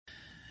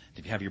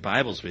If you have your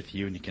Bibles with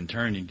you and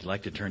you'd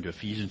like to turn to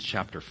Ephesians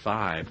chapter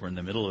 5. We're in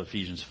the middle of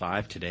Ephesians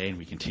 5 today, and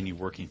we continue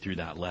working through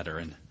that letter.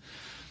 And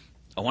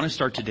I want to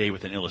start today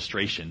with an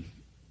illustration.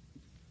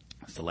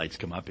 As the lights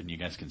come up and you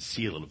guys can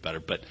see a little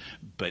better,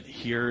 but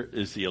here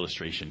is the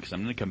illustration, because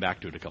I'm going to come back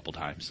to it a couple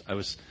times.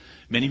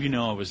 Many of you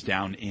know I was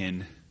down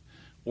in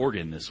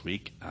Oregon this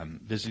week,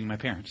 visiting my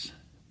parents.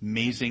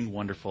 Amazing,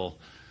 wonderful.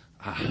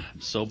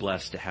 I'm so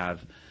blessed to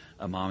have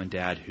a mom and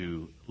dad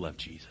who love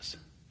Jesus.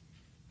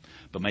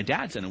 But my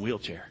dad's in a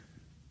wheelchair,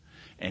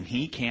 and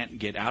he can't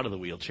get out of the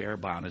wheelchair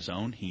by on his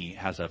own. He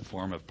has a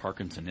form of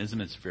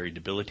Parkinsonism. It's very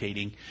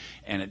debilitating.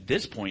 And at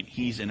this point,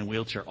 he's in a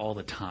wheelchair all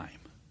the time.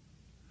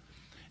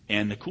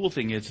 And the cool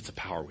thing is it's a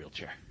power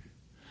wheelchair.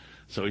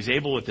 So he's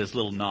able with this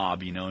little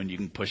knob, and you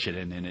can push it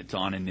and it's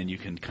on, and then you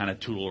can kind of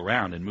tootle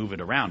around and move it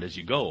around as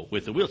you go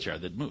with the wheelchair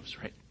that moves,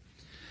 right?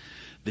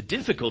 The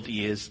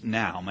difficulty is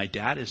now my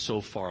dad is so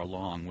far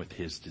along with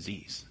his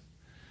disease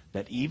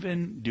that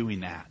even doing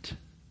that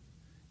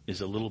is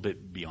a little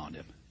bit beyond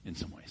him in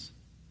some ways.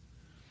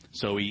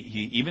 So he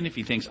even if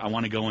he thinks, I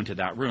want to go into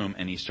that room,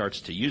 and he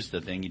starts to use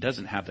the thing, he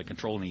doesn't have the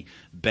control, and he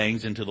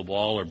bangs into the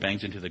wall or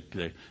bangs into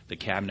the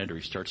cabinet, or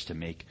he starts to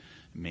make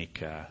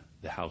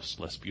the house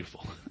less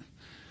beautiful.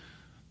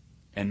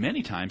 And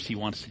many times he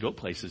wants to go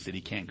places that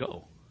he can't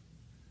go.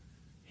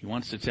 He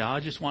wants to say, I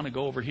just want to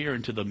go over here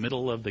into the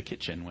middle of the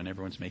kitchen when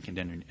everyone's making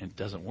dinner, and it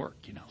doesn't work,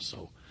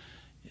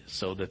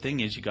 So the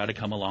thing is, you got to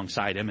come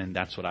alongside him, and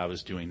that's what I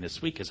was doing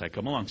this week. As I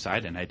come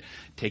alongside, and I'd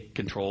take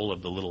control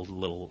of the little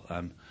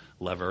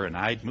lever, and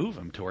I'd move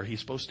him to where he's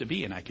supposed to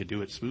be, and I could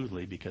do it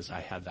smoothly because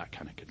I had that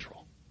kind of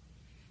control.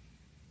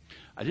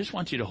 I just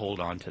want you to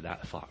hold on to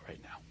that thought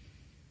right now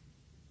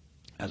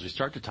as we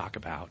start to talk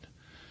about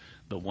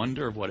the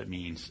wonder of what it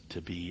means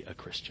to be a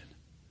Christian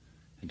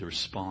and to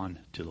respond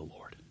to the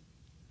Lord.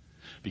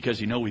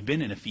 Because we've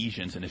been in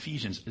Ephesians, and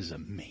Ephesians is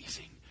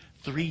amazing.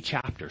 3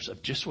 chapters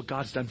of just what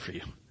God's done for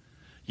you.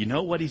 You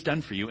know what he's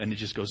done for you, and it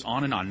just goes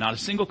on and on. Not a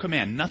single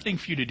command, nothing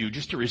for you to do,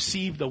 just to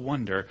receive the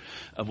wonder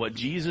of what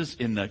Jesus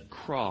in the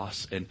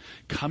cross and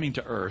coming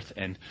to earth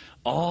and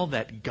all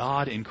that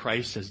God in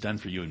Christ has done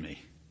for you and me.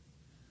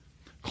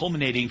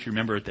 Culminating, if you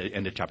remember at the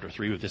end of chapter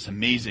 3, with this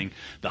amazing,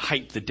 the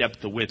height, the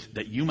depth, the width,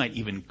 that you might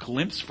even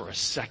glimpse for a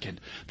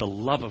second the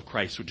love of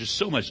Christ, which is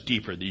so much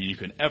deeper than you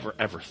can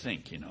ever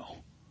think,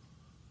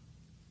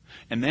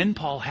 And then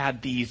Paul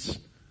had these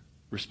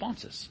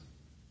responses,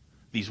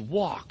 these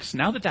walks.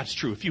 Now that that's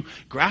true, if you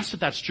grasp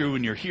that that's true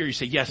and you're here, you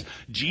say, yes,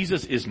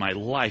 Jesus is my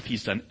life.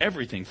 He's done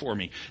everything for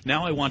me.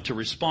 Now I want to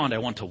respond. I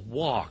want to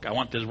walk. I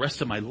want the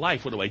rest of my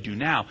life. What do I do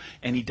now?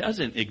 And he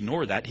doesn't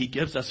ignore that. He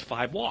gives us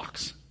 5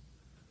 walks.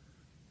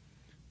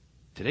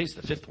 Today's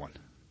the 5th one.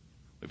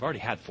 We've already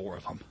had 4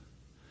 of them.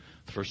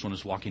 The first one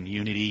is walking in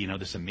unity,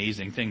 this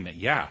amazing thing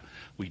that,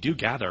 we do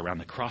gather around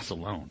the cross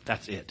alone.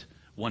 That's it.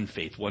 One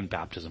faith, one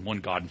baptism,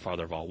 one God and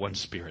Father of all, one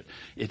Spirit.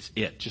 It's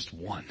it, just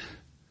one.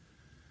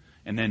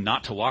 And then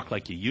not to walk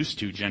like you used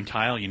to,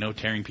 Gentile,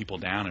 tearing people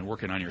down and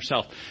working on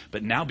yourself.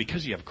 But now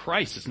because you have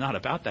Christ, it's not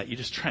about that. You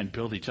just try and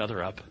build each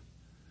other up.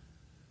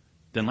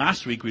 Then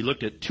last week we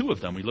looked at 2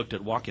 of them. We looked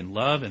at walk in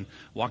love and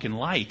walk in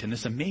light. And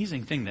this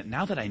amazing thing that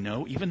now that I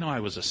know, even though I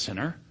was a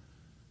sinner,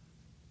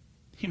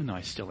 even though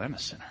I still am a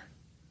sinner,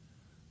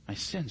 my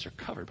sins are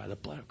covered by the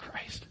blood of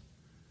Christ.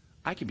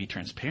 I can be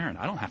transparent.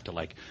 I don't have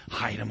to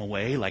hide them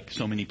away like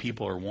so many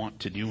people are wont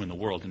to do in the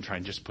world and try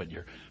and just put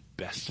your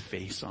best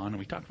face on. And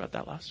we talked about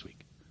that last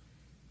week.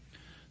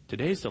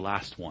 Today's the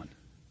last one.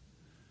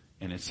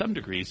 And in some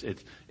degrees,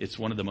 it's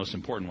one of the most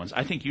important ones.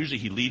 I think usually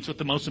he leads with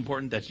the most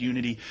important, that's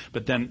unity.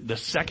 But then the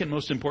second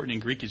most important in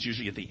Greek is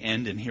usually at the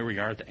end, and here we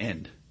are at the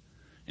end.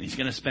 And he's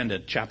going to spend a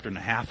chapter and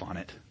a half on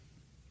it.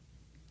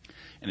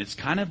 And it's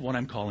kind of what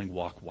I'm calling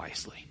walk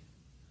wisely.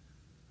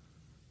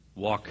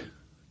 Walk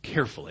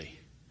carefully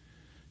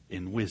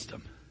in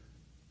wisdom.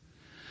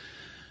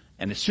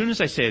 And as soon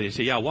as I say it, they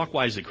say, walk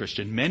wisely,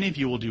 Christian. Many of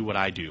you will do what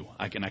I do.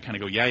 I kind of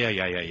go,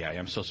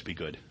 I'm supposed to be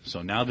good.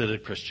 So now that I'm a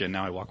Christian,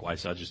 now I walk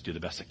wisely, I'll just do the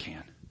best I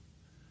can.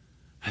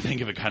 I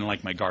think of it kind of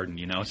like my garden,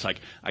 It's like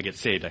I get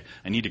saved.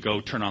 I need to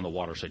go turn on the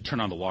water. So I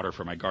turn on the water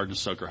for my garden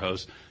soaker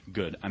hose.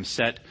 Good. I'm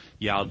set.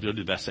 I'll do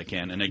the best I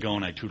can. And I go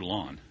and I tootle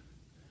on.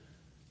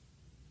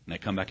 And I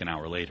come back an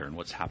hour later, and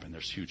what's happened?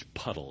 There's huge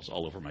puddles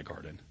all over my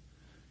garden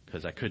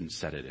because I couldn't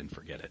set it and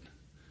forget it.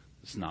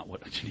 It's not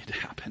what needed to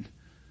happen.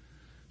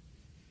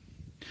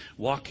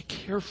 Walk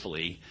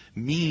carefully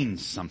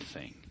means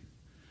something.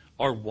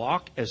 Our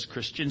walk as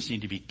Christians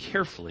need to be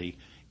carefully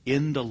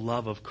in the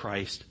love of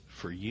Christ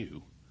for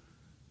you.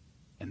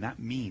 And that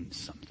means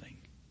something.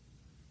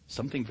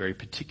 Something very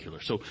particular.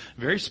 So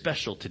very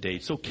special today.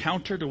 So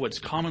counter to what's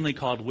commonly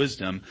called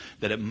wisdom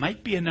that it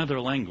might be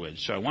another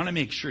language. So I want to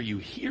make sure you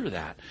hear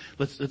that.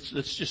 Let's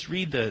just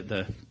read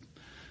the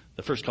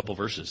first couple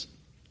verses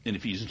in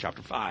Ephesians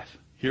chapter 5.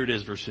 Here it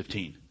is, verse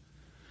 15.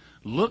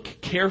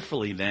 Look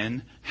carefully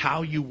then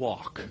how you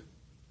walk.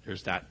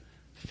 There's that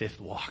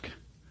 5th walk.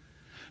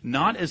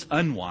 Not as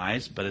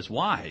unwise, but as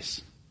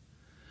wise,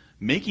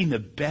 making the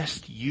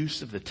best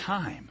use of the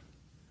time,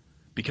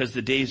 because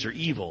the days are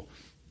evil.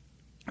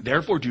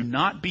 Therefore, do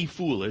not be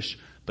foolish,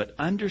 but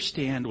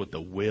understand what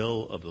the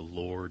will of the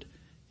Lord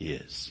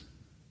is.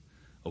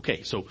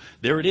 Okay, so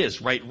there it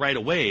is, right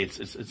away.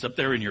 It's up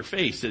there in your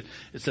face. It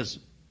says,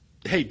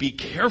 hey, be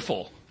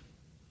careful.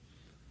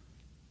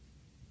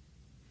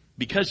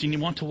 Because you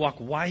want to walk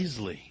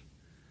wisely.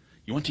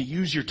 You want to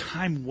use your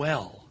time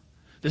well.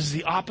 This is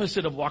the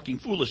opposite of walking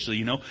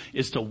foolishly,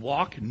 is to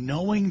walk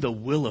knowing the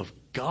will of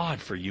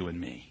God for you and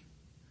me.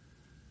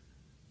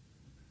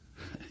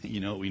 You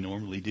know what we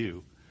normally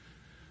do?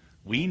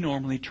 We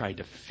normally try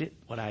to fit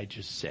what I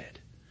just said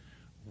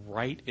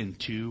right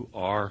into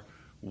our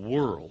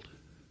world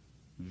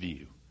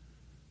view.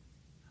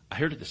 I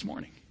heard it this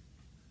morning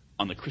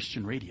on the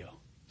Christian radio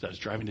as I was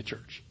driving to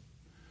church.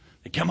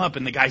 They come up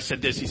and the guy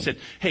said this. He said,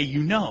 hey,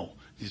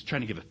 he's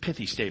trying to give a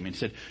pithy statement. He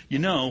said,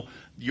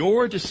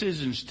 your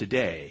decisions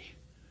today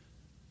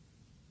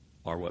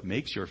are what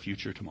makes your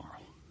future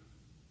tomorrow.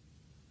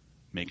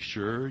 Make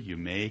sure you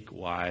make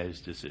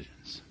wise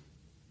decisions.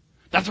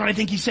 That's what I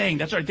think he's saying.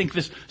 That's what I think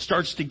this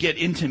starts to get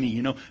into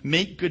me,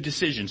 Make good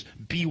decisions.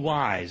 Be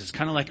wise. It's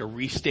kind of like a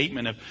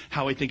restatement of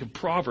how I think of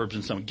Proverbs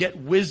and so on. Get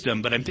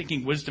wisdom, but I'm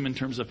thinking wisdom in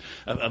terms of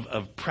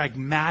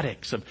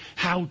pragmatics, of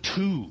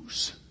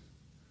how-tos.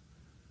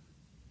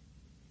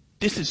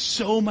 This is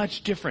so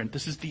much different.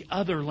 This is the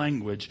other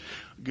language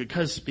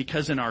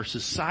because in our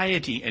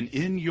society and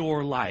in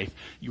your life,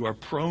 you are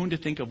prone to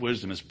think of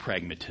wisdom as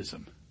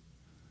pragmatism.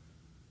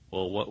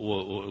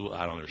 Well,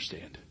 I don't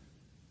understand.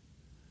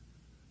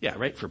 Yeah,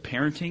 right? For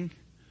parenting,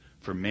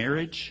 for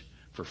marriage,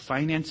 for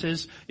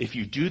finances, if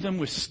you do them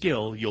with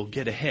skill, you'll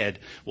get ahead.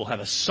 We'll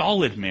have a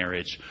solid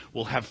marriage.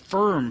 We'll have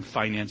firm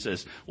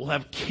finances. We'll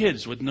have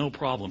kids with no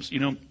problems.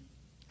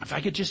 If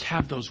I could just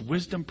have those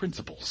wisdom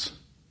principles.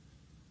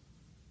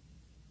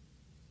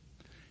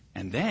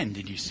 And then,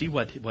 did you see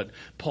what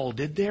Paul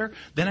did there?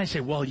 Then I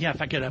say,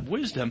 if I could have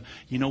wisdom,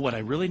 you know what I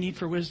really need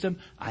for wisdom?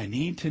 I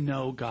need to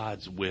know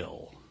God's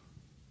will.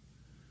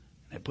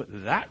 And I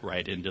put that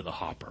right into the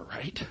hopper,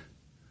 right?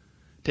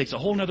 Takes a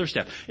whole nother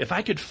step. If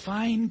I could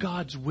find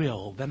God's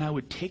will, then I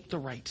would take the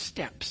right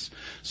steps.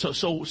 So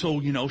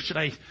should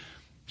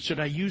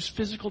I use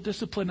physical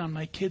discipline on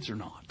my kids or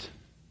not?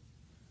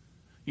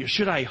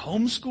 Should I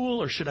homeschool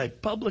or should I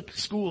public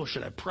school or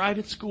should I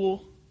private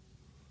school?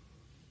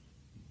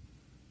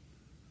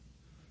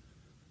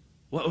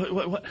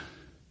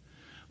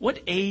 What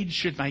age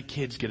should my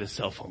kids get a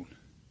cell phone?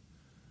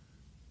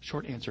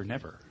 Short answer,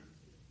 never.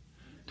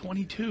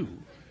 22.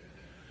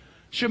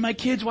 Should my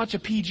kids watch a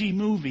PG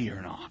movie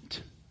or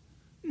not?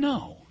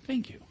 No,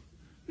 thank you.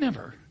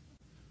 Never.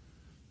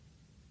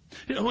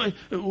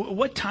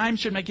 What time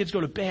should my kids go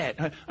to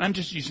bed? I'm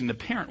just using the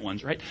parent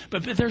ones, right?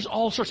 But there's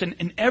all sorts. And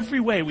in every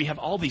way, we have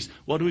all these.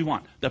 What do we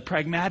want? The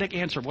pragmatic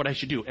answer of what I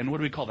should do. And what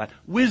do we call that?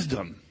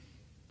 Wisdom.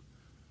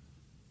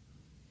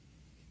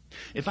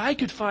 If I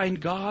could find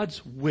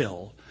God's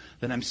will,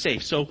 then I'm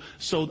safe. So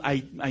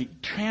I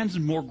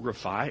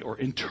transmogrify or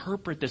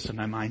interpret this in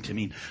my mind to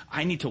mean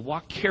I need to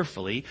walk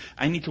carefully.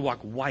 I need to walk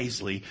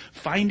wisely,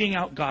 finding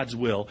out God's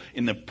will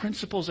in the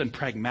principles and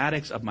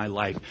pragmatics of my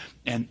life.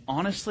 And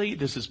honestly,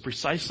 this is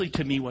precisely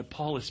to me what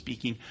Paul is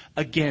speaking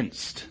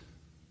against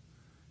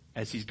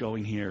as he's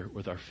going here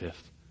with our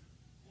fifth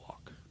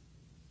walk.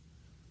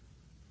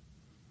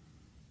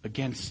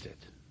 Against it.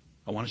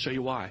 I want to show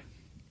you why.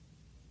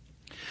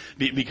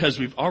 Because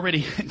we've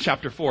already, in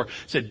chapter 4,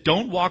 said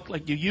don't walk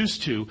like you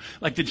used to,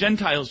 like the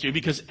Gentiles do,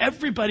 because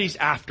everybody's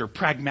after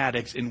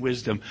pragmatics and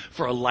wisdom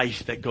for a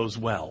life that goes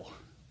well.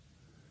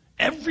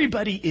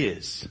 Everybody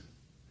is.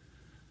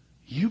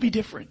 You be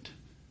different.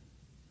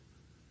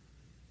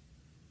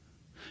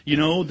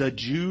 The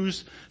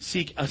Jews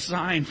seek a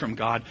sign from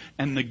God,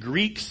 and the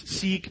Greeks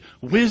seek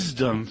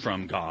wisdom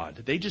from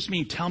God. They just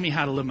mean, tell me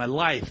how to live my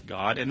life,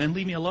 God, and then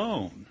leave me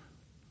alone.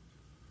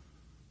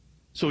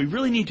 So we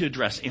really need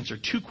to answer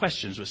two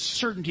questions with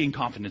certainty and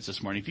confidence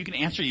this morning. If you can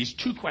answer these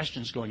two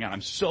questions going on,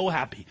 I'm so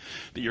happy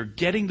that you're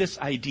getting this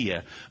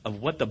idea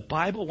of what the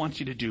Bible wants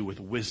you to do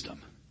with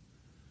wisdom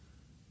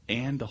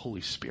and the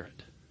Holy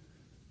Spirit.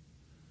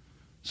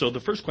 So the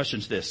first question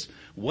is this: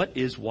 what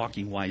is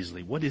walking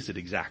wisely? What is it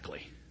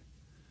exactly?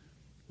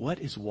 What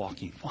is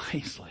walking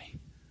wisely?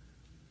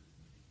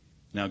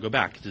 Now go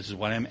back. This is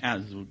what I'm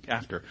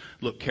after.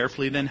 Look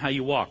carefully then how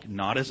you walk,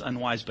 not as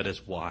unwise but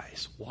as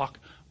wise. Walk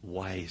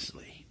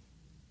wisely,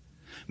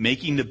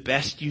 making the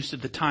best use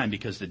of the time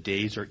because the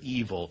days are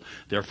evil.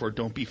 Therefore,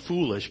 don't be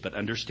foolish, but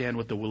understand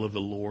what the will of the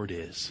Lord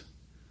is.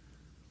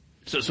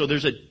 So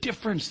there's a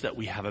difference that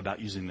we have about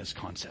using this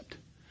concept.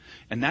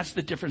 And that's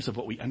the difference of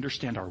what we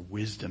understand our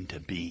wisdom to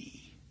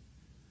be.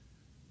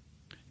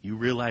 You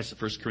realize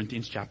that 1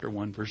 Corinthians chapter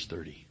 1, verse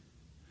 30.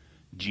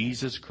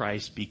 Jesus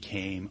Christ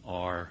became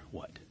our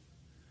what?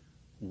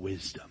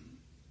 Wisdom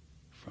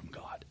from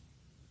God.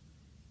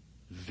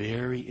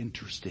 Very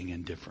interesting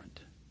and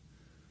different.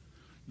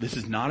 This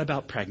is not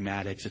about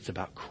pragmatics, it's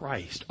about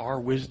Christ.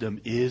 Our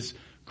wisdom is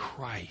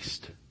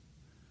Christ.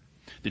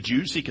 The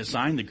Jews seek a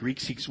sign, the Greek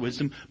seeks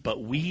wisdom,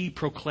 but we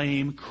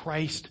proclaim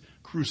Christ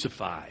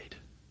crucified.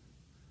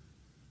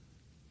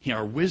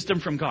 Our wisdom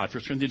from God,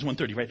 1 Corinthians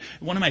 1:30, right?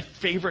 One of my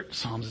favorite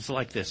Psalms is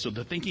like this. So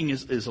the thinking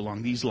is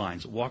along these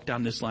lines. Walk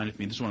down this line with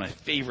me. This is one of my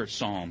favorite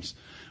Psalms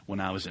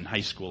when I was in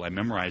high school. I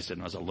memorized it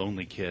when I was a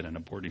lonely kid in a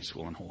boarding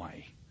school in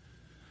Hawaii.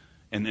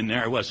 And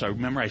there I was. So I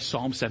memorized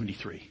Psalm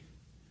 73.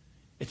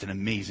 It's an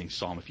amazing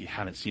psalm if you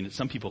haven't seen it.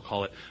 Some people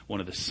call it one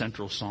of the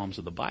central psalms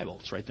of the Bible.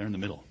 It's right there in the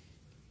middle.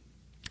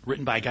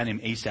 Written by a guy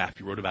named Asaph.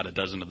 He wrote about a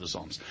dozen of the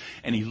psalms.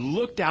 And he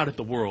looked out at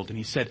the world and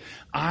he said,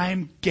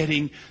 I'm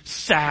getting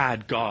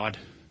sad, God,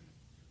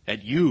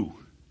 at you.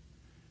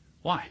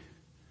 Why?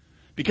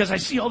 Because I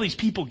see all these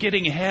people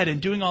getting ahead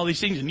and doing all these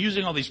things and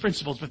using all these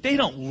principles, but they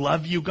don't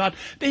love you, God.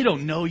 They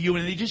don't know you,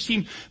 and it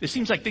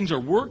seems like things are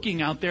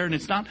working out there and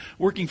it's not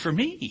working for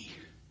me.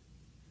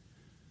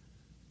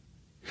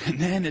 And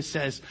then it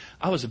says,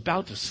 I was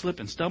about to slip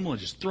and stumble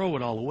and just throw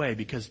it all away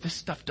because this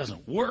stuff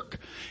doesn't work.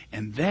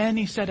 And then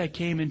he said, I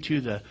came into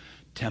the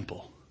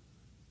temple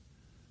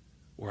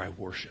where I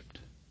worshiped.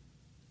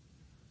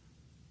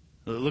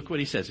 Look what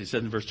he says. He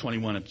says in verse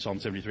 21 of Psalm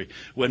 73,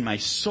 when my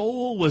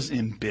soul was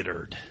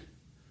embittered,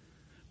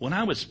 when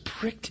I was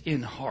pricked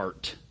in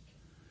heart,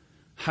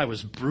 I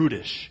was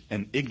brutish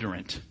and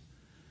ignorant.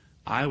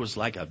 I was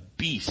like a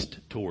beast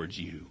towards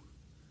you.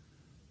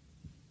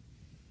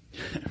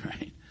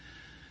 Right?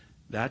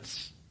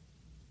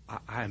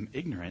 I'm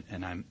ignorant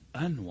and I'm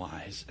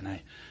unwise, and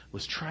I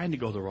was trying to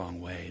go the wrong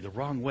way. The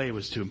wrong way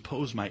was to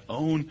impose my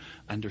own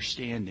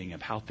understanding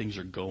of how things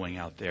are going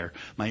out there,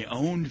 my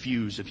own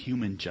views of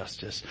human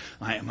justice.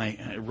 My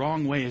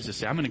wrong way is to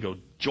say, I'm going to go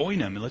join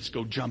them and let's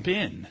go jump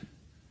in.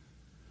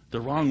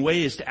 The wrong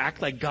way is to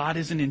act like God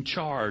isn't in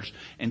charge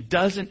and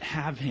doesn't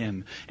have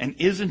him and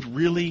isn't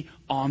really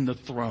on the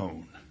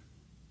throne.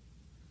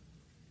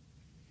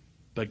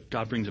 But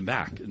God brings him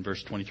back. In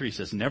verse 23, he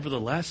says,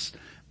 nevertheless,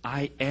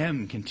 I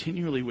am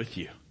continually with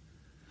you.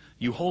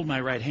 You hold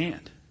my right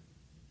hand.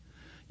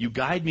 You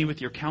guide me with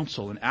your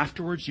counsel, and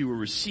afterwards you will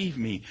receive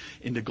me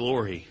into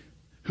glory.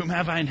 Whom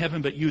have I in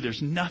heaven but you?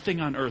 There's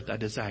nothing on earth I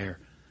desire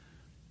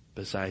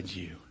besides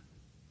you.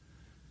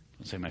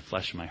 Don't say my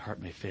flesh and my heart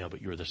may fail,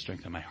 but you are the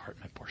strength of my heart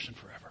and my portion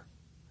forever.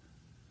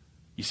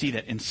 You see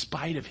that in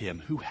spite of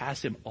him, who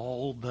has him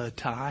all the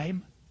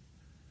time?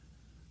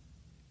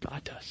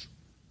 God does.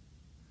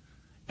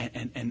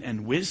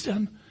 And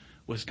wisdom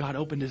was God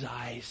opened his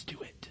eyes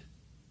to it.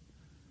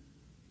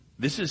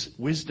 This is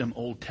wisdom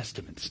Old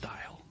Testament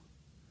style.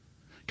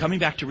 Coming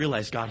back to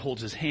realize God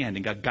holds his hand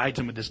and God guides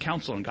him with his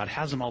counsel and God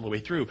has him all the way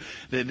through.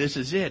 This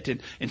is it.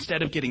 And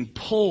instead of getting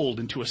pulled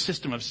into a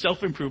system of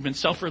self-improvement,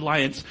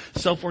 self-reliance,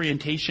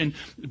 self-orientation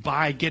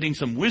by getting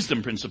some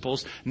wisdom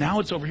principles, now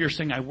it's over here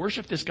saying, I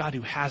worship this God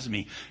who has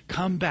me.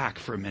 Come back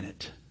for a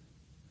minute.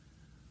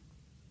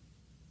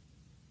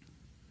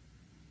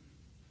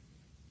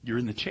 You're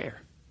in the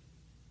chair.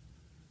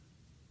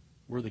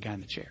 We're the guy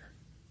in the chair.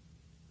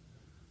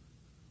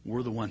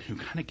 We're the one who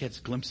kind of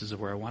gets glimpses of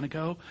where I want to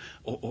go,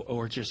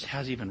 or just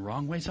has even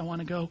wrong ways I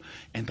want to go,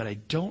 but I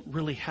don't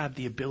really have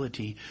the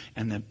ability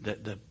and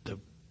the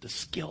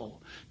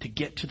skill to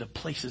get to the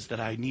places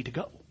that I need to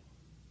go.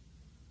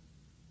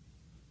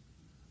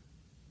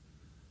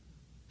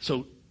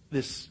 So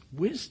this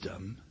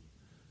wisdom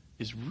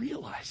is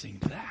realizing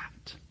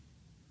that.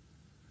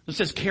 It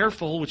says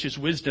careful, which is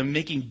wisdom,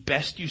 making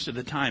best use of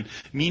the time,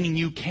 meaning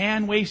you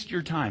can waste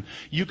your time.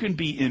 You can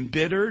be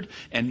embittered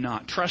and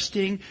not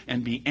trusting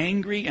and be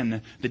angry,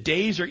 and the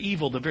days are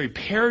evil, the very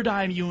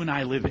paradigm you and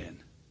I live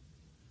in.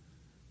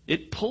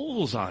 It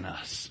pulls on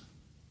us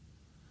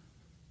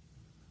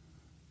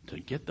to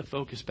get the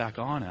focus back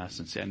on us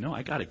and say, no,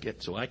 I got to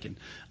get so I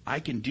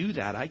can do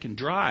that. I can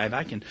drive.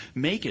 I can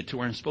make it to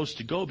where I'm supposed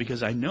to go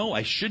because I know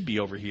I should be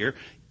over here,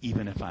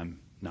 even if I'm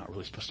not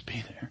really supposed to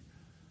be there.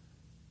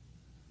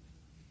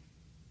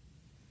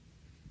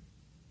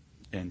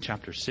 In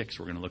chapter 6,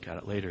 we're going to look at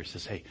it later. It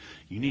says, hey,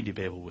 you need to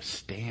be able to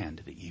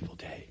withstand the evil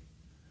day.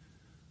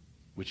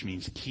 Which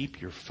means keep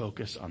your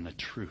focus on the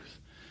truth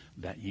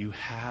that you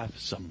have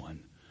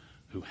someone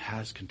who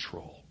has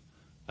control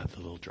of the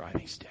little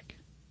driving stick.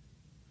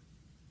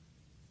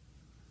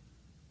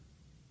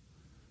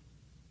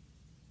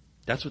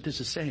 That's what this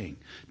is saying.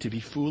 To be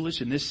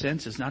foolish in this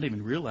sense is not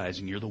even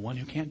realizing you're the one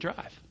who can't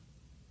drive.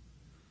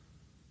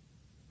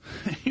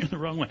 You're the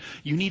wrong one.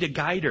 You need a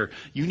guider.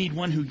 You need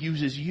one who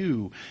uses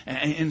you.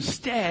 And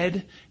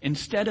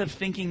instead of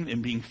thinking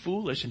and being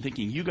foolish and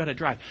thinking you got to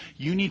drive,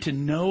 you need to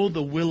know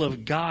the will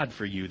of God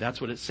for you.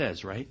 That's what it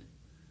says, right?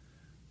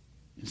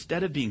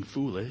 Instead of being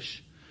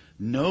foolish,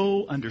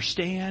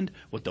 understand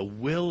what the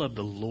will of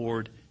the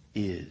Lord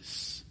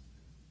is.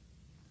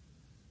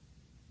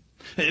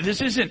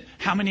 This isn't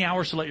how many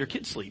hours to let your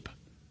kids sleep.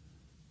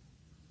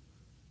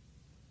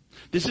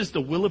 This is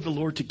the will of the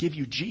Lord to give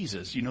you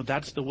Jesus. You know,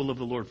 that's the will of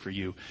the Lord for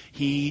you.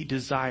 He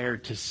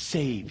desired to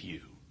save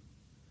you,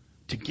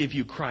 to give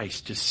you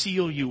Christ, to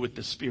seal you with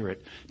the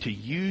Spirit, to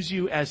use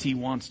you as He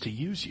wants to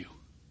use you.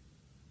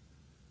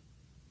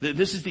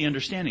 This is the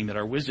understanding that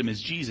our wisdom is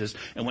Jesus,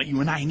 and what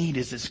you and I need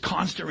is this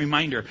constant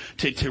reminder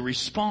to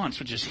response,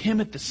 which is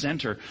Him at the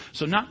center.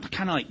 So not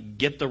kind of like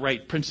get the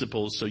right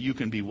principles so you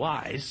can be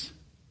wise,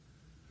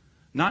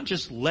 Not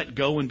just let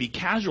go and be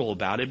casual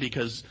about it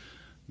because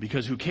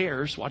who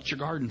cares? Watch your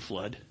garden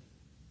flood.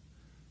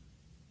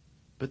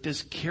 But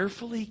this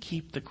carefully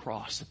keep the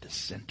cross at the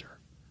center.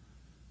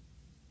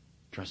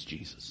 Trust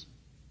Jesus.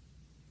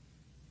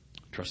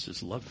 Trust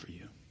his love for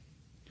you.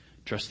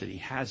 Trust that he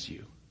has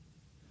you.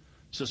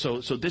 So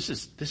this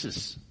is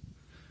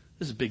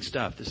big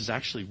stuff. This is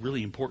actually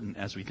really important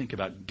as we think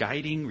about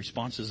guiding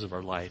responses of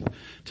our life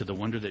to the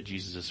wonder that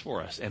Jesus is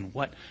for us, and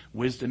what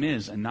wisdom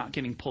is, and not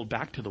getting pulled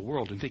back to the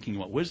world and thinking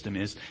what wisdom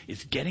is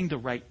getting the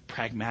right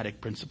pragmatic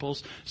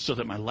principles so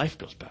that my life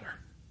goes better.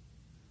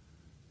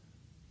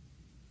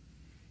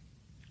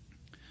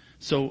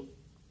 So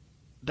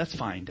that's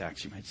fine,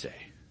 Dax, you might say.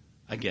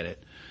 I get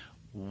it.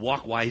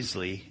 Walk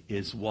wisely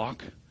is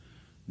walk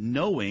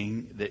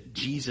knowing that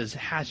Jesus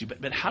has you.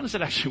 But how does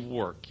it actually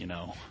work,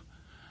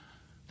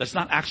 That's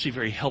not actually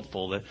very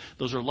helpful.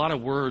 Those are a lot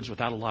of words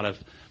without a lot of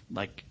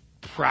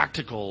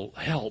practical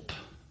help.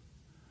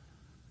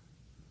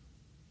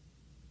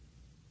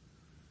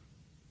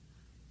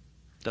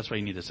 That's why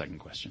you need the second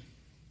question.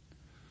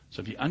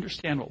 So if you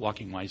understand what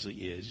walking wisely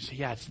is, you say,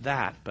 yeah, it's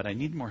that, but I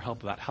need more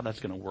help about how that's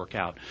going to work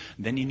out.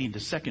 Then you need the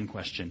second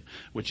question,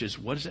 which is,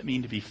 what does it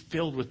mean to be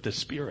filled with the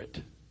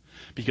Spirit?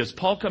 Because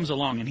Paul comes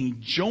along and he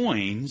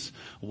joins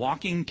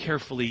walking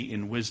carefully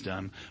in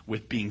wisdom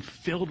with being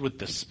filled with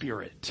the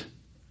Spirit,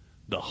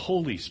 the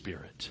Holy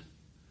Spirit.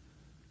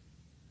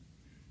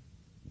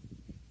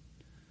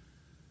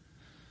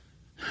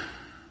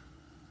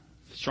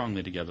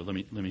 Strongly together.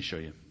 Let me show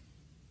you.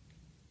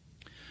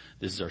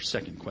 This is our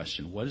second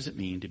question. What does it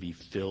mean to be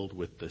filled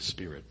with the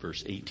Spirit?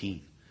 Verse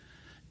 18.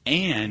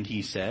 And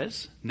he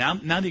says, now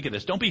that you get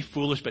this, don't be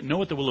foolish, but know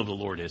what the will of the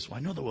Lord is. Well, I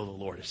know the will of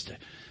the Lord is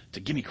to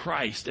give me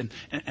Christ. And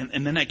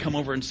then I come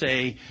over and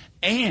say,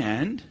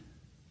 and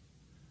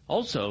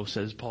also,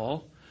 says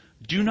Paul,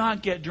 do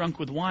not get drunk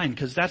with wine,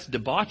 because that's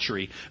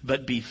debauchery,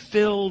 but be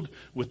filled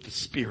with the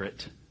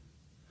Spirit.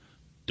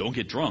 Don't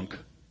get drunk,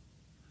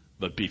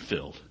 but be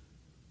filled.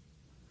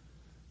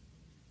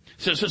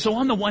 So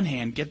on the one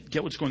hand,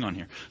 get what's going on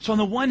here. So on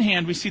the one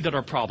hand, we see that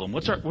our problem.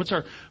 What's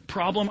our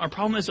problem? Our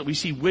problem is that we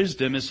see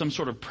wisdom as some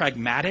sort of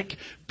pragmatic,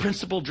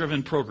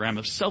 principle-driven program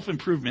of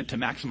self-improvement to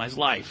maximize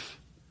life.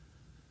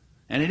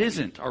 And it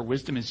isn't. Our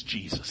wisdom is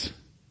Jesus.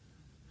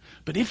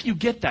 But if you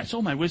get that,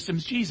 so my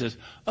wisdom's Jesus.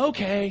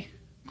 Okay,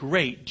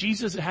 great.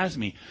 Jesus has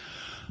me.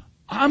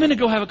 I'm going to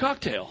go have a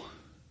cocktail.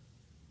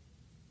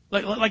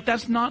 Like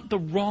that's not the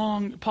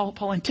wrong,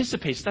 Paul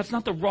anticipates, that's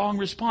not the wrong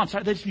response.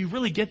 That if you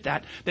really get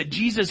that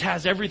Jesus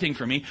has everything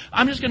for me,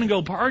 I'm just going to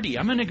go party.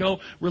 I'm going to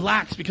go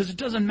relax because it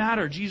doesn't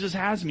matter. Jesus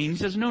has me. And he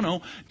says,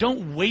 no,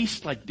 don't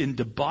waste in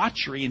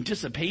debauchery and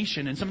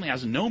dissipation and something that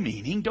has no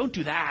meaning. Don't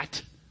do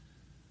that.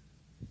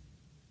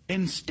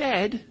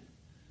 Instead,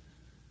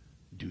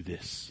 do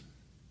this.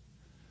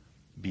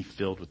 Be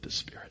filled with the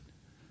Spirit.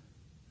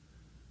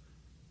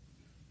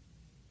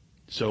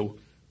 So,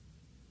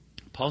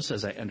 Paul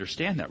says, I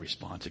understand that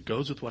response. It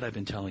goes with what I've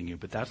been telling you,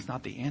 but that's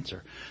not the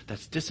answer.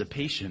 That's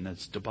dissipation.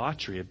 That's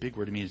debauchery. A big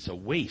word to me. It's a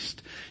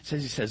waste.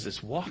 He says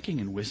this walking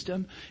in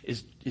wisdom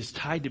is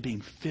tied to being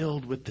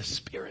filled with the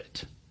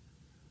Spirit.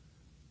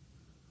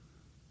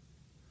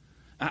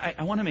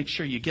 I want to make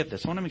sure you get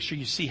this. I want to make sure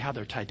you see how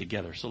they're tied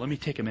together. So let me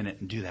take a minute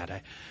and do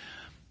that.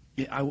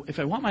 If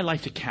I want my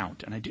life to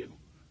count, and I do,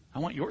 I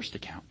want yours to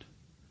count.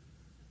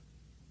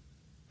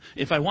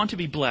 If I want to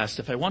be blessed,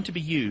 if I want to be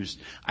used,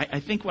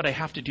 I think what I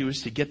have to do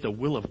is to get the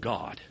will of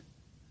God.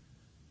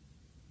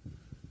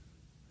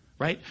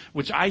 Right?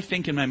 Which I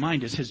think in my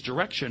mind is his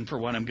direction for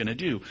what I'm going to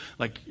do.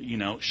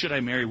 Should I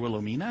marry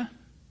Wilhelmina?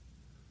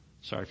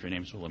 Sorry if your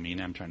name's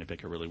Wilhelmina. I'm trying to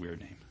pick a really weird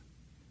name.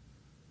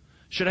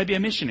 Should I be a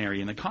missionary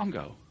in the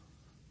Congo?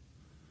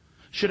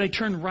 Should I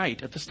turn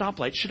right at the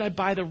stoplight? Should I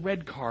buy the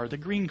red car, the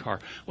green car?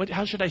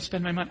 How should I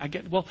spend my money?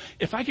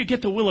 If I could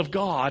get the will of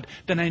God,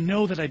 then I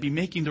know that I'd be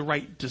making the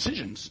right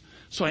decisions.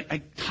 So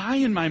I tie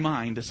in my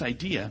mind this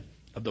idea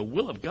of the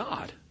will of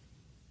God.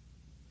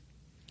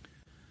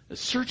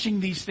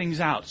 Searching these things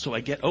out so I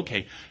get,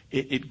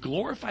 it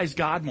glorifies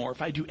God more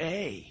if I do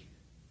A.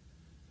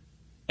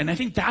 And I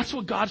think that's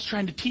what God's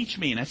trying to teach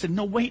me. And I said,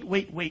 no,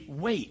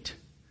 wait.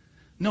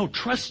 No,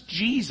 trust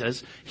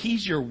Jesus.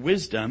 He's your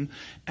wisdom.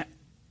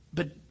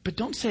 But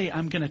don't say,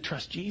 I'm going to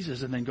trust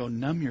Jesus and then go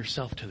numb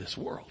yourself to this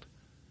world.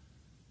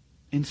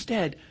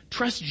 Instead,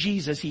 trust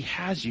Jesus. He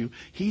has you.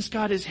 He's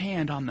got his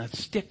hand on the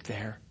stick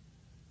there.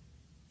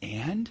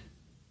 And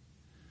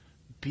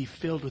be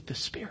filled with the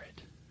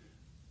Spirit.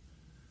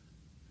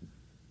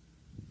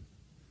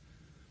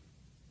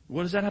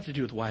 What does that have to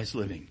do with wise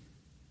living?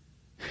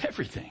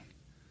 Everything.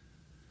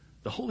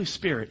 The Holy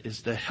Spirit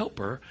is the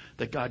helper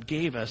that God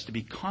gave us to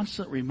be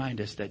constantly remind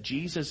us that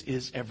Jesus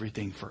is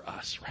everything for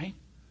us, right?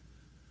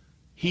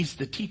 He's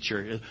the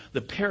teacher,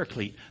 the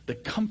paraclete, the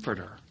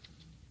comforter.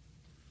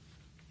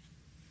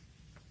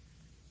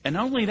 And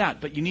not only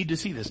that, but you need to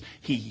see this.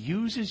 He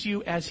uses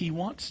you as he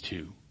wants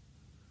to.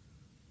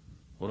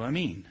 What do I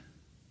mean?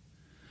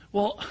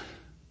 Well,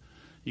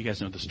 you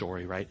guys know the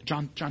story, right?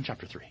 John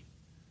chapter 3.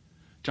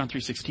 John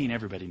 3:16,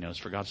 everybody knows,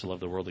 for God so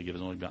loved the world, he gave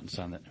his only begotten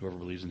Son, that whoever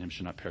believes in him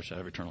should not perish but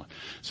have eternal life.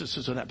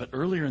 So that, but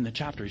earlier in the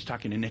chapter, he's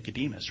talking to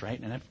Nicodemus, right?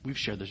 And we've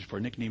shared this before,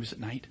 Nicodemus at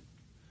night.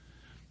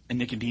 And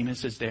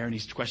Nicodemus is there, and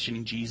he's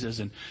questioning Jesus,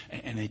 and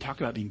they talk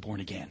about being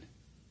born again.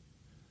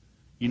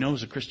 You know,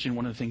 as a Christian,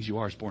 one of the things you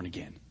are is born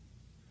again.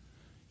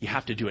 You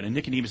have to do it. And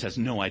Nicodemus has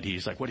no idea.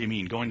 He's like, what do you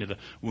mean, going to the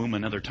womb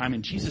another time?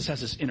 And Jesus has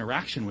this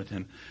interaction with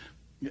him.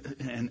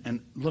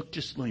 And look,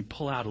 just let me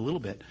pull out a little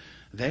bit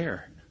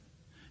there.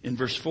 In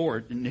verse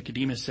 4,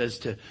 Nicodemus says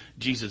to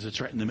Jesus,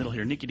 it's right in the middle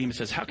here, Nicodemus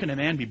says, how can a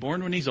man be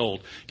born when he's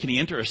old? Can he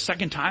enter a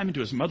second time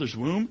into his mother's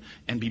womb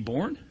and be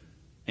born?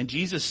 And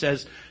Jesus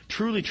says,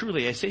 truly,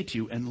 truly, I say to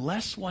you,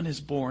 unless one is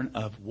born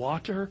of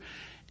water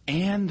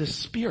and the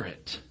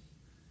Spirit,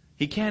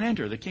 he can't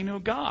enter the kingdom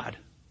of God.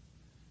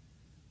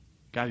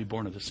 Got to be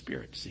born of the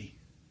Spirit, see?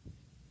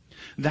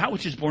 That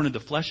which is born of the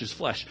flesh is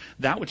flesh.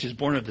 That which is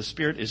born of the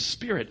Spirit is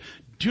spirit.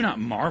 Do not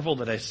marvel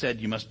that I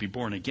said you must be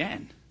born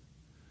again.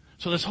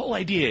 So this whole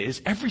idea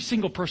is every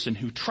single person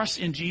who trusts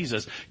in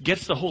Jesus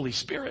gets the Holy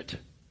Spirit.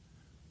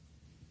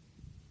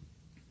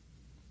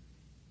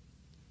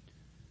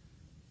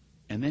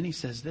 And then he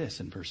says this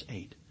in verse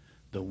 8.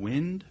 The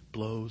wind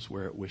blows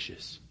where it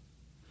wishes,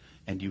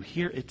 and you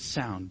hear its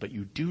sound, but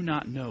you do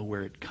not know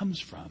where it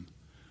comes from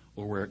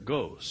or where it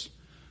goes.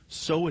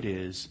 So it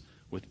is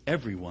with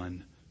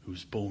everyone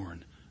who's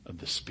born of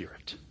the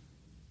Spirit.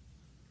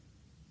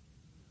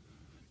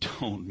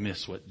 Don't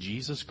miss what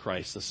Jesus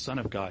Christ, the Son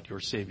of God,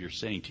 your Savior, is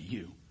saying to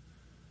you.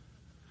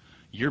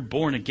 You're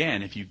born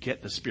again if you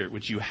get the Spirit,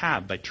 which you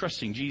have by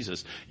trusting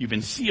Jesus. You've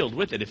been sealed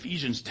with it.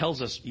 Ephesians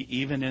tells us,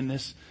 even in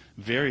this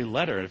very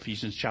letter,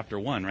 Ephesians chapter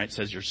 1, right,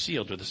 says you're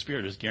sealed with the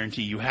Spirit as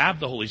guarantee. You have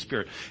the Holy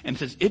Spirit. And it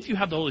says if you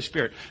have the Holy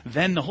Spirit,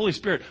 then the Holy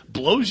Spirit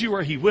blows you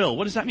where he will.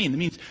 What does that mean? It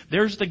means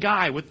there's the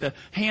guy with the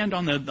hand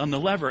on the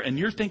lever, and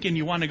you're thinking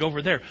you want to go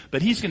over there,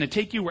 but he's going to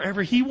take you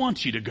wherever he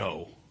wants you to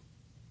go.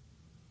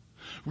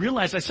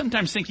 Realize I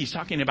sometimes think he's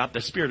talking about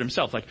the Spirit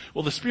himself. Like,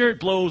 well, the Spirit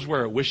blows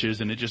where it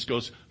wishes and it just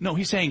goes. No,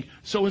 he's saying,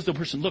 so is the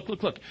person.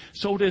 Look.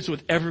 So it is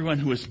with everyone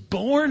who is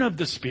born of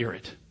the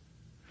Spirit.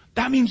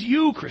 That means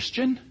you,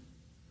 Christian.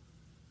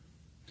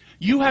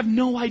 You have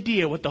no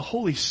idea what the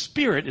Holy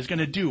Spirit is going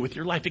to do with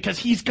your life because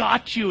he's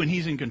got you and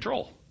he's in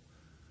control.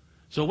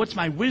 So what's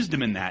my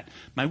wisdom in that?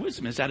 My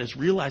wisdom is that it's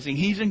realizing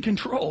he's in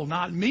control,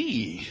 not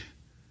me.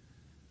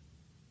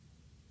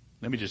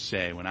 Let me just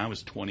say, when I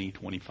was 20,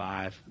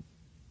 25,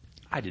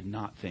 I did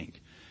not think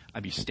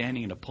I'd be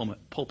standing in a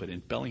pulpit in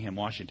Bellingham,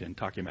 Washington,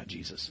 talking about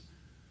Jesus.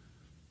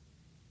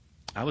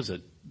 I was a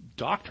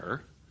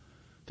doctor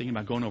thinking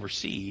about going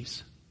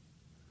overseas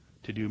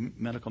to do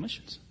medical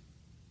missions.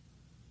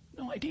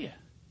 No idea.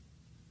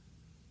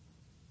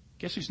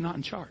 Guess who's not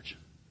in charge?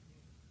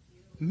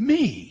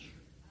 Me.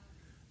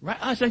 Right?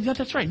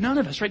 That's right. None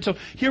of us, right? So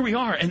here we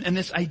are, and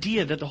this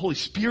idea that the Holy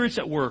Spirit's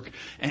at work,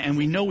 and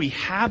we know we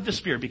have the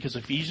Spirit because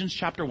Ephesians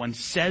chapter 1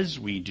 says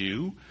we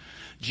do.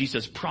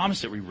 Jesus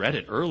promised it. We read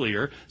it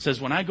earlier.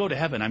 Says, when I go to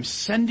heaven, I'm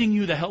sending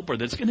you the helper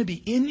that's going to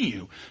be in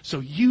you. So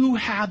you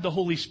have the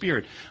Holy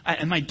Spirit.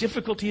 And my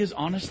difficulty is,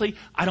 honestly,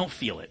 I don't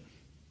feel it.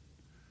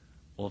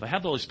 Well, if I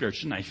have the Holy Spirit,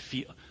 shouldn't I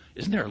feel?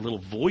 Isn't there a little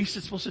voice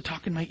that's supposed to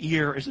talk in my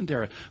ear? Isn't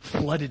there a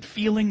flooded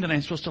feeling that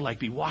I'm supposed to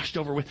be washed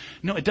over with?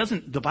 No, it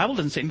doesn't. The Bible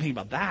doesn't say anything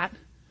about that.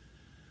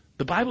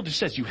 The Bible just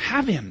says you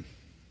have him.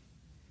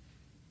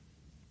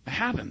 I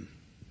have him.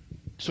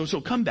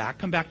 So come back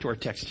to our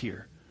text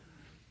here.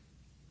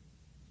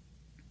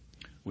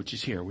 Which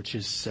is here,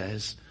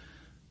 says,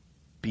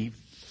 be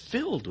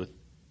filled with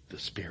the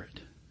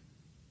Spirit.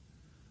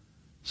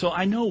 So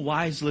I know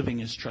wise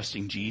living is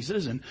trusting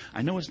Jesus, and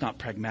I know it's not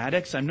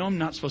pragmatics. I know I'm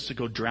not supposed to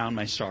go drown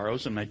my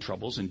sorrows and my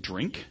troubles and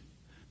drink.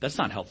 That's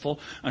not helpful.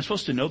 I'm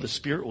supposed to know the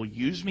Spirit will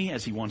use me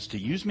as he wants to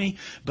use me,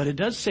 but it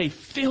does say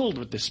filled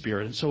with the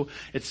Spirit, and so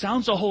it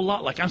sounds a whole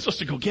lot like I'm supposed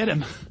to go get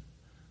him.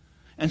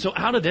 And so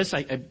out of this, I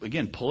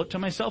again, pull it to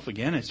myself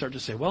again. I start to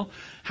say, well,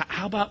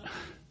 how about...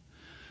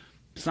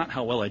 It's not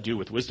how well I do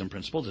with wisdom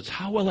principles. It's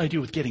how well I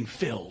do with getting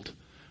filled.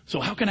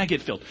 So how can I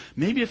get filled?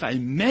 Maybe if I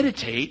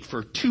meditate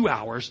for 2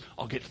 hours,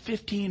 I'll get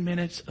 15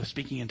 minutes of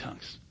speaking in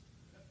tongues.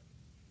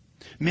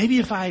 Maybe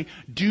if I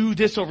do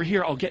this over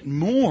here, I'll get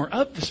more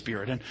of the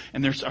Spirit.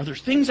 And are there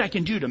things I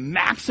can do to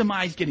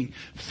maximize getting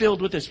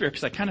filled with the Spirit?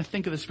 Because I kind of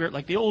think of the Spirit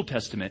like the Old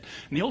Testament.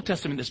 In the Old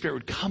Testament, the Spirit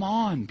would come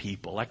on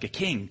people like a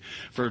king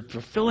for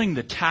fulfilling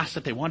the task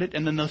that they wanted,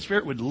 and then the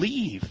Spirit would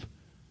leave.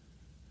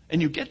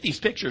 And you get these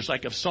pictures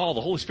like of Saul,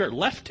 the Holy Spirit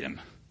left him.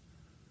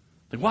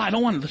 Like, wow, I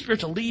don't want the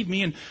Spirit to leave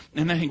me. And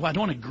I think, well, I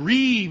don't want to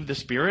grieve the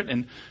Spirit.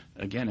 And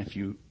again, if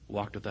you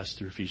walked with us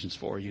through Ephesians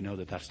 4, you know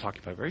that that's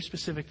talking about a very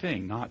specific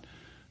thing, not,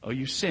 oh,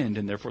 you sinned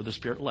and therefore the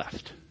Spirit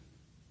left.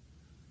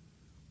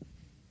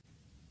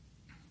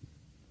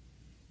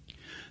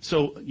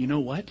 So, you know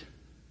what?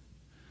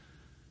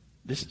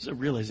 This is a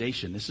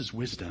realization. This is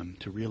wisdom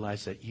to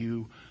realize that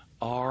you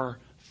are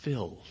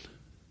filled.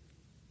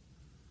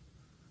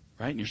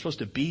 Right? And you're supposed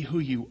to be who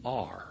you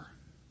are.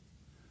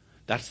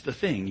 That's the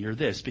thing. You're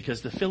this.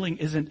 Because the filling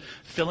isn't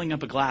filling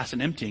up a glass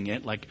and emptying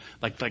it like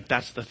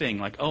that's the thing.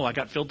 Like, oh, I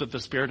got filled with the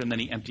Spirit and then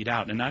he emptied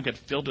out. And now I got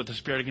filled with the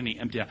Spirit again and he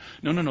emptied out.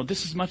 No.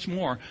 This is much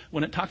more.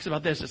 When it talks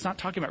about this, it's not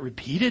talking about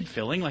repeated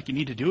filling like you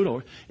need to do it.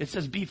 Or it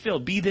says be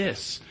filled, be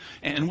this.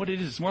 And what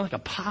it is, it's more like a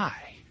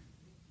pie.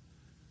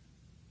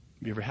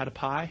 Have you ever had a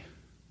pie?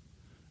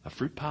 A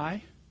fruit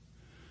pie?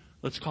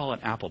 Let's call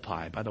it apple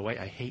pie. By the way,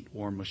 I hate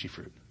warm, mushy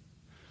fruit.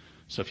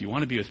 So if you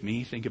want to be with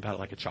me, think about it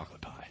like a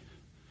chocolate pie.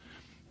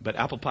 But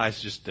apple pie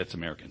is just, that's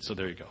American. So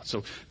there you go.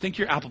 So think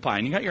your apple pie.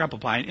 And you got your apple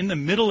pie. And in the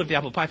middle of the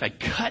apple pie, if I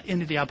cut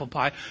into the apple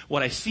pie,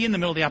 what I see in the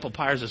middle of the apple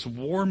pie is this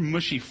warm,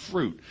 mushy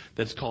fruit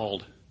that's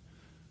called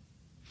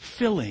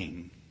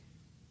filling.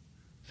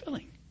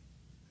 Filling.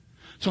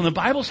 So when the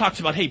Bible talks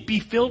about, hey, be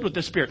filled with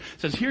the Spirit,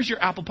 it says, here's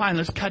your apple pie and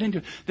let's cut into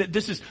it. That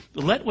this is,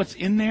 let what's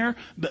in there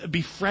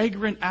be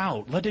fragrant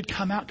out. Let it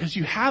come out because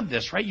you have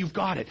this, right? You've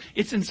got it.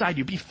 It's inside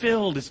you. Be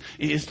filled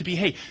is to be,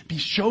 hey,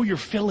 show your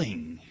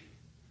filling.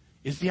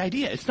 Is the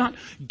idea. It's not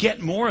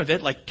get more of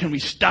it, like can we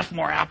stuff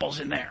more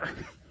apples in there?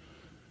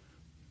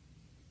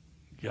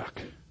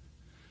 Yuck.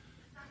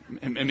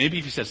 And maybe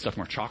if you said stuff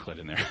more chocolate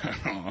in there.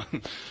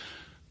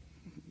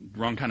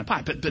 Wrong kind of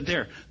pie. But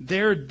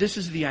there, this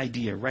is the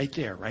idea right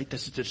there, right?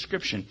 This is the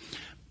description.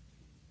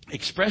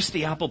 Express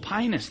the apple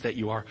pie-ness that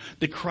you are.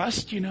 The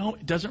crust,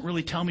 it doesn't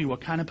really tell me what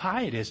kind of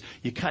pie it is.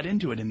 You cut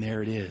into it and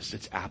there it is.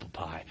 It's apple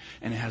pie.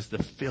 And it has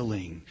the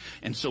filling.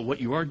 And so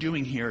what you are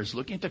doing here is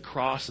looking at the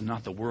cross and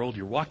not the world.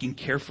 You're walking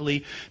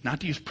carefully, not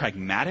to use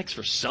pragmatics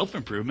for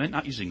self-improvement,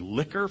 not using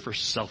liquor for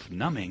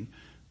self-numbing,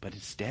 but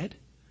instead,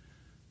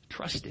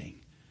 trusting.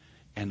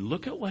 And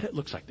look at what it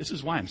looks like. This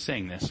is why I'm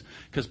saying this.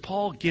 Because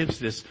Paul gives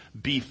this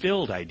be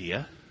filled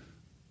idea.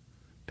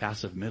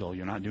 Passive middle,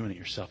 you're not doing it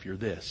yourself, you're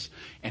this.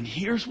 And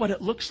here's what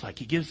it looks like.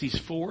 He gives these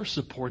 4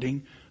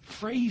 supporting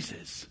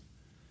phrases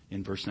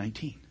in verse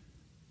 19.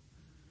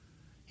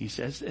 He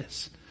says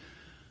this.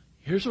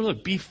 Here's what it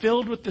looks. Be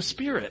filled with the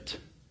Spirit,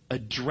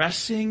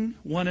 addressing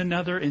one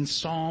another in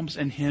psalms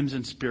and hymns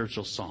and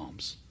spiritual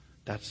psalms.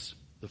 That's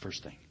the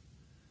first thing.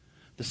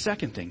 The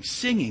second thing,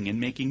 singing and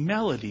making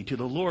melody to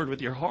the Lord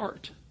with your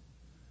heart.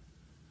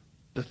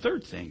 The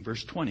third thing,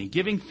 verse 20,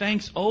 giving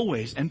thanks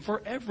always and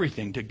for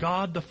everything to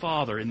God the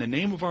Father in the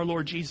name of our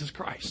Lord Jesus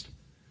Christ.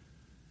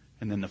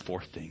 And then the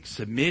fourth thing,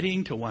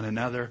 submitting to one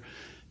another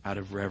out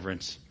of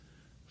reverence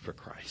for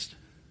Christ.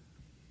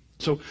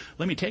 So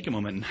let me take a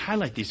moment and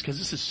highlight these because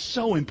this is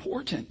so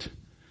important.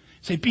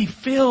 Say, be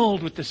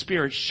filled with the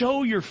Spirit.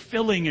 Show your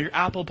filling, your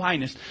apple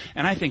pie-ness.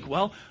 And I think,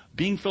 well,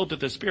 being filled with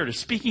the Spirit is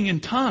speaking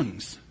in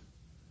tongues.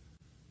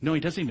 No,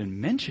 he doesn't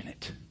even mention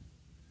it.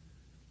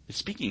 It's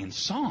speaking in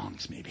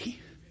songs, maybe.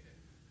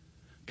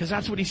 Because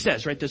that's what he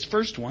says, right? This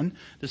first one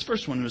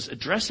was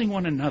addressing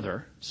one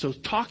another. So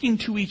talking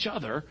to each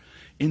other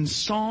in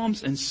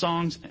psalms and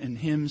songs and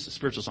hymns,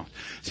 spiritual songs.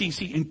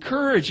 See,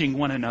 encouraging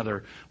one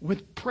another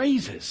with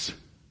praises.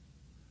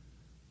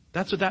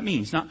 That's what that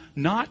means.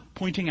 Not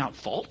pointing out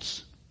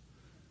faults.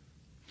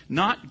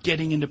 Not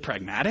getting into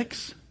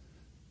pragmatics.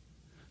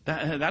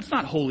 That's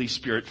not Holy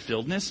Spirit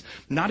filledness.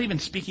 Not even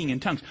speaking in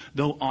tongues.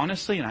 Though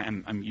honestly,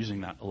 and I'm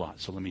using that a lot,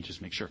 so let me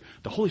just make sure.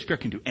 The Holy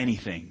Spirit can do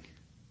anything,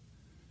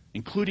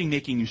 including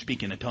making you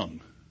speak in a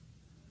tongue.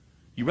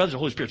 You realize the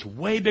Holy Spirit's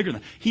way bigger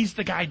than that. He's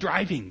the guy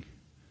driving.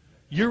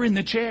 You're in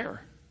the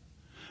chair.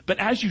 But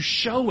as you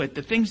show it,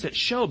 the things that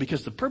show,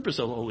 because the purpose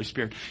of the Holy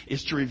Spirit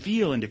is to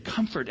reveal and to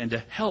comfort and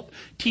to help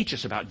teach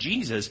us about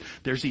Jesus,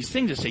 there's these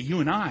things that say you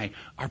and I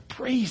are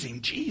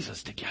praising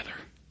Jesus together.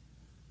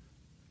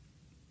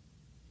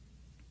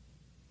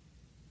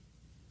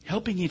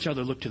 Helping each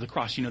other look to the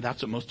cross.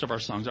 That's what most of our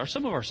songs are.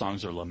 Some of our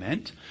songs are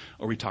lament,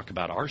 or we talk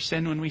about our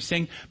sin when we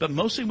sing. But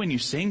mostly when you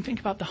sing,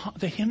 think about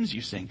the hymns you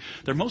sing.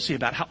 They're mostly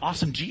about how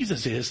awesome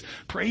Jesus is,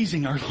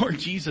 praising our Lord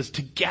Jesus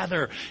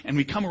together. And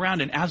we come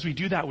around, and as we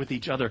do that with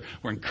each other,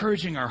 we're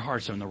encouraging our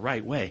hearts in the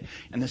right way.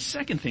 And the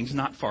second thing's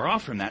not far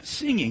off from that,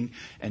 singing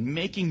and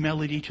making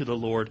melody to the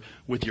Lord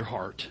with your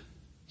heart.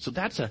 So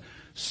that's a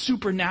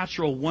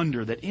supernatural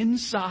wonder that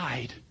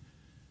inside,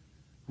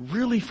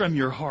 really from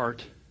your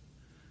heart,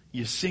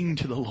 you sing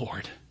to the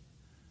Lord.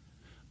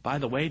 By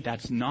the way,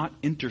 that's not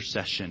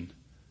intercession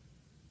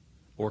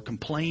or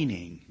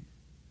complaining.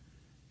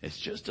 It's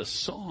just a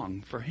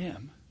song for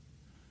Him.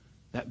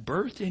 That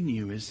birthed in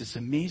you is this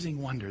amazing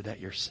wonder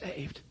that you're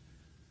saved.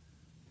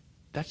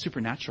 That's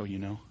supernatural,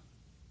 If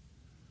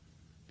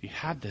you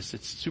have this,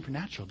 it's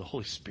supernatural. The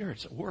Holy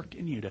Spirit's at work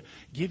in you to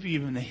give you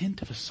even the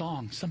hint of a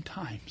song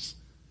sometimes.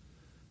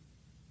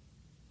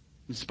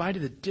 In spite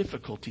of the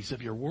difficulties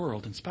of your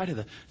world, in spite of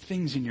the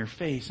things in your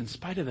face, in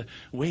spite of the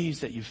ways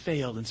that you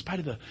failed, in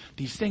spite of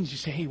these things, you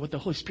say, hey, what the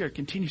Holy Spirit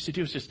continues to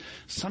do is just,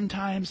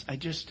 sometimes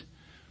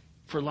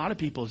for a lot of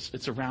people,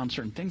 it's around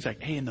certain things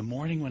like, hey, in the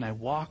morning when I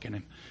walk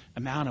and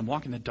I'm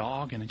walking the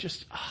dog and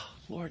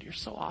Lord, you're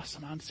so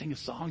awesome. I want to sing a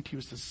song to you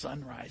as the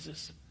sun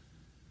rises.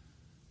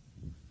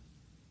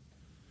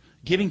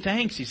 Giving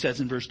thanks, he says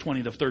in verse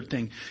 20, the third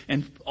thing,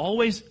 and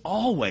always,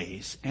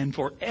 and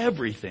for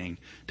everything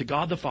to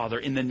God the Father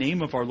in the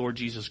name of our Lord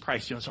Jesus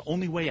Christ. It's the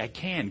only way I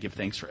can give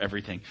thanks for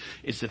everything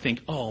is to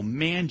think, oh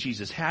man,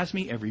 Jesus has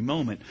me every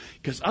moment.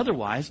 Because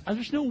otherwise,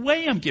 there's no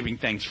way I'm giving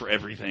thanks for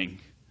everything.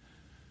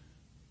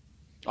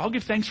 I'll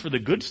give thanks for the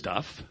good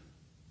stuff,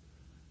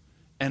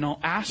 and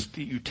I'll ask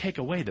that you take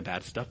away the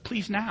bad stuff,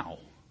 please now.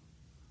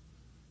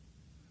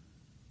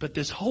 But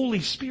this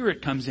Holy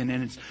Spirit comes in,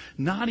 and it's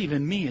not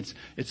even me. It's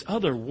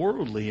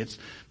otherworldly. It's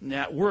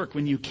at work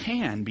when you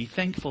can be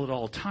thankful at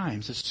all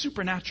times. It's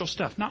supernatural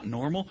stuff, not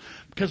normal.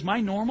 Because my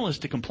normal is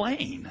to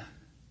complain.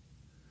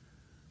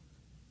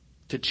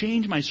 To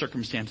change my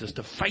circumstances,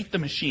 to fight the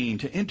machine,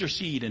 to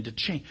intercede, and to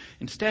change.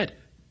 Instead,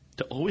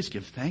 to always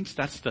give thanks.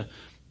 That's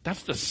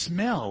the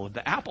smell of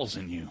the apples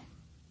in you.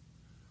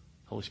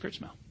 Holy Spirit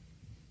smell.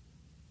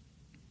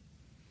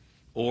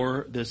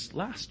 Or this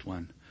last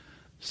one.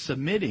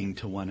 Submitting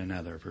to one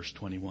another, verse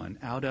 21,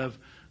 out of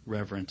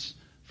reverence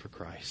for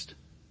Christ.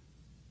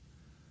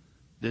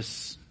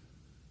 This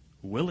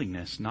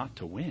willingness not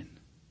to win.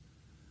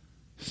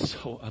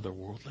 So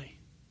otherworldly.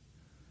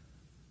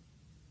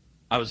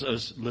 I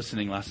was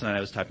listening last night. I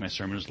was typing my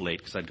sermon. It was late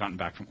because I'd gotten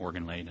back from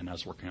Oregon late and I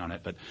was working on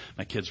it. But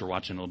my kids were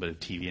watching a little bit of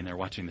TV and they were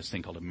watching this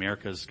thing called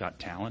America's Got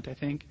Talent, I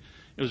think.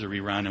 It was a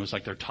rerun. It was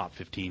like their top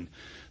 15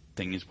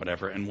 things,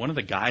 whatever. And one of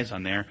the guys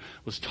on there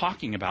was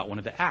talking about one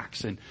of the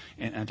acts. And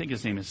I think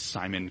his name is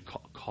Simon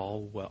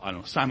Caldwell. I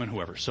don't know, Simon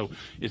whoever. So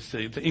it's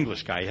the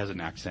English guy. He has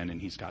an accent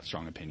and he's got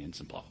strong opinions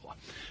and blah, blah,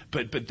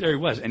 blah. But there he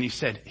was. And he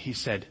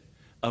said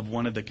of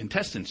one of the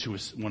contestants who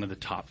was one of the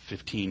top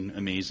 15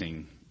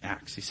 amazing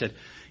acts,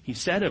 he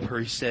said of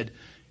her,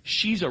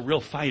 she's a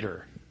real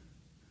fighter.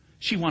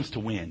 She wants to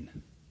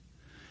win.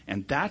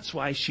 And that's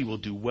why she will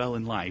do well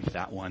in life,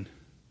 that one.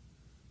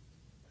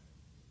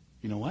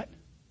 You know what?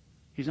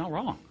 He's not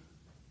wrong.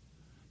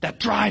 That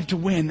drive to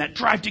win, that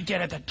drive to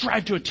get it, that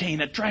drive to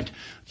attain, it's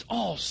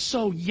all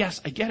so,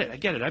 yes, I get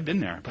it. I've been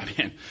there. But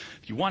man,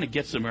 if you want to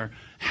get somewhere,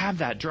 have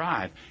that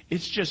drive.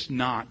 It's just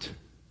not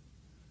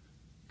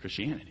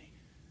Christianity.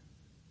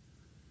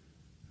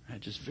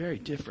 Right? Just very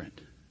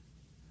different.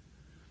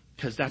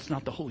 Because that's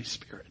not the Holy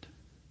Spirit.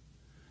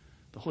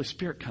 The Holy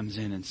Spirit comes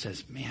in and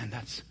says, man,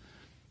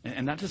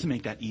 and that doesn't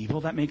make that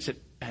evil. That makes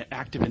it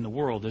active in the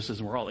world.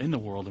 We're all in the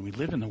world and we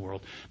live in the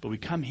world. But we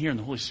come here and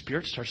the Holy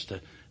Spirit starts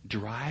to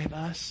drive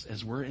us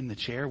as we're in the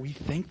chair. We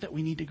think that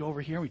we need to go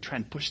over here. We try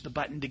and push the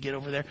button to get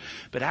over there.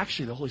 But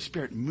actually the Holy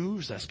Spirit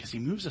moves us because he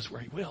moves us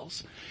where he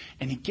wills.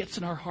 And he gets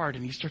in our heart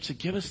and he starts to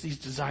give us these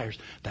desires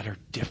that are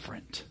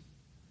different.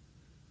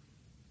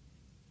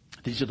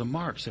 These are the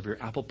marks of your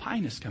apple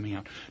pie-ness coming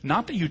out.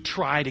 Not that you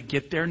try to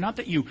get there. Not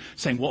that you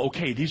saying, well,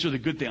 okay, these are the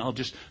good things. I'll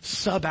just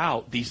sub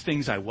out these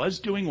things I was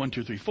doing. 1,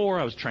 2, 3, 4.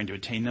 I was trying to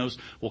attain those.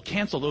 We'll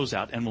cancel those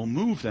out and we'll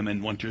move them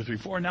in 1, 2, 3,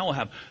 4. Now we'll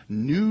have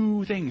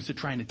new things to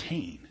try and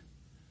attain.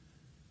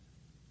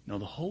 No,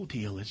 the whole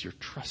deal is you're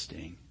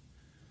trusting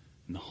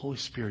and the Holy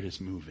Spirit is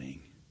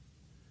moving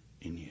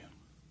in you.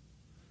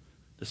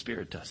 The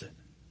Spirit does it.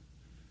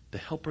 The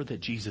helper that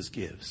Jesus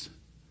gives.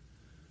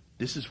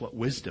 This is what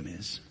wisdom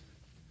is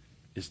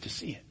to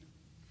see it,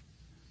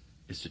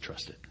 is to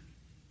trust it.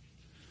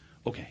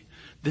 Okay,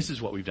 this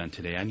is what we've done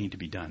today. I need to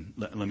be done.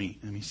 Let me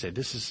say,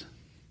 this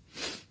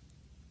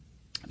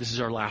is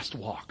our last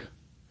walk.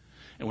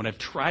 And what I've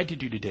tried to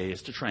do today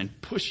is to try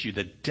and push you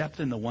the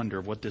depth and the wonder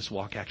of what this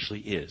walk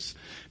actually is.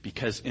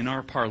 Because in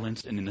our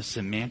parlance and in the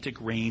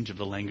semantic range of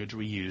the language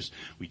we use,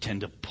 we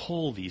tend to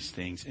pull these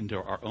things into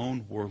our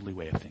own worldly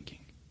way of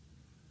thinking.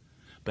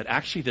 But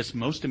actually this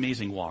most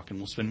amazing walk, and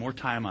we'll spend more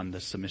time on the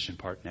submission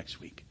part next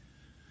week,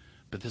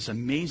 but this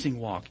amazing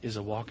walk is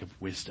a walk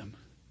of wisdom.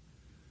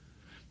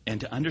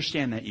 And to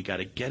understand that, you got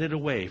to get it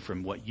away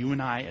from what you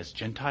and I as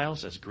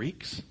Gentiles, as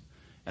Greeks,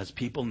 as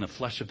people in the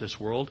flesh of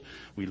this world,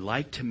 we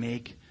like to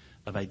make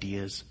of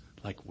ideas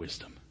like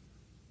wisdom.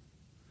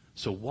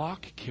 So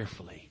walk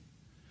carefully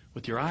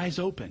with your eyes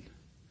open.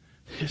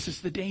 This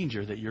is the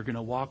danger that you're going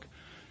to walk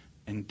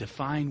and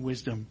define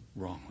wisdom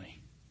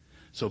wrongly.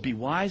 So be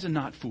wise and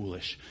not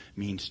foolish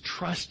means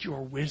trust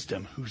your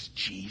wisdom, who's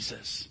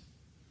Jesus.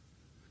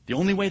 The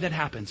only way that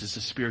happens is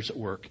the Spirit's at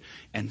work.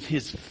 And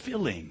His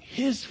filling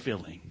is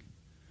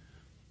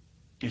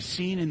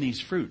seen in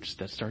these fruits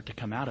that start to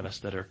come out of us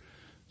that are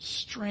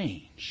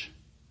strange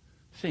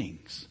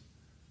things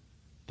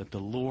that the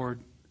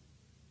Lord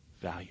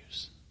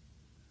values.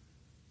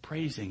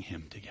 Praising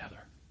Him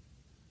together.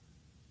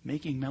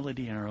 Making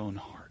melody in our own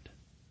heart.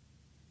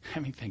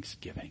 Having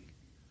thanksgiving.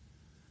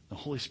 The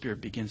Holy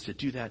Spirit begins to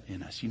do that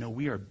in us. You know,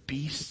 we are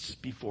beasts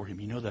before Him.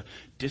 You know, the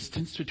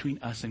distance between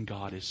us and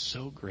God is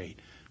so great.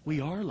 We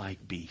are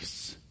like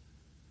beasts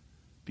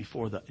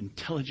before the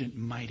intelligent,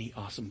 mighty,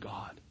 awesome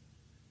God.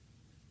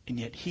 And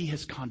yet He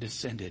has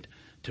condescended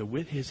to,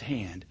 with His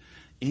hand,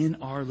 in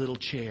our little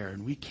chair,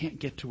 and we can't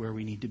get to where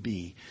we need to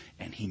be,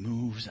 and He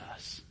moves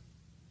us.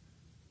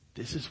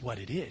 This is what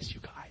it is, you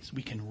guys.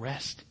 We can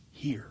rest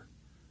here.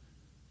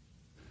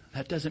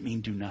 That doesn't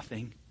mean do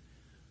nothing.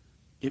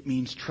 It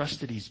means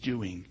trust that He's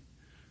doing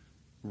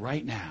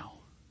right now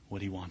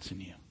what he wants in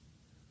you.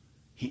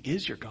 He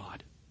is your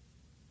God.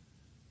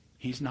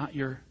 He's not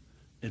your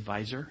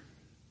advisor.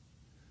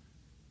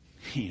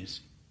 He is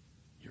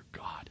your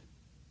God.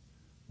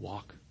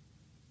 Walk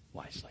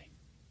wisely.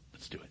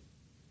 Let's do it.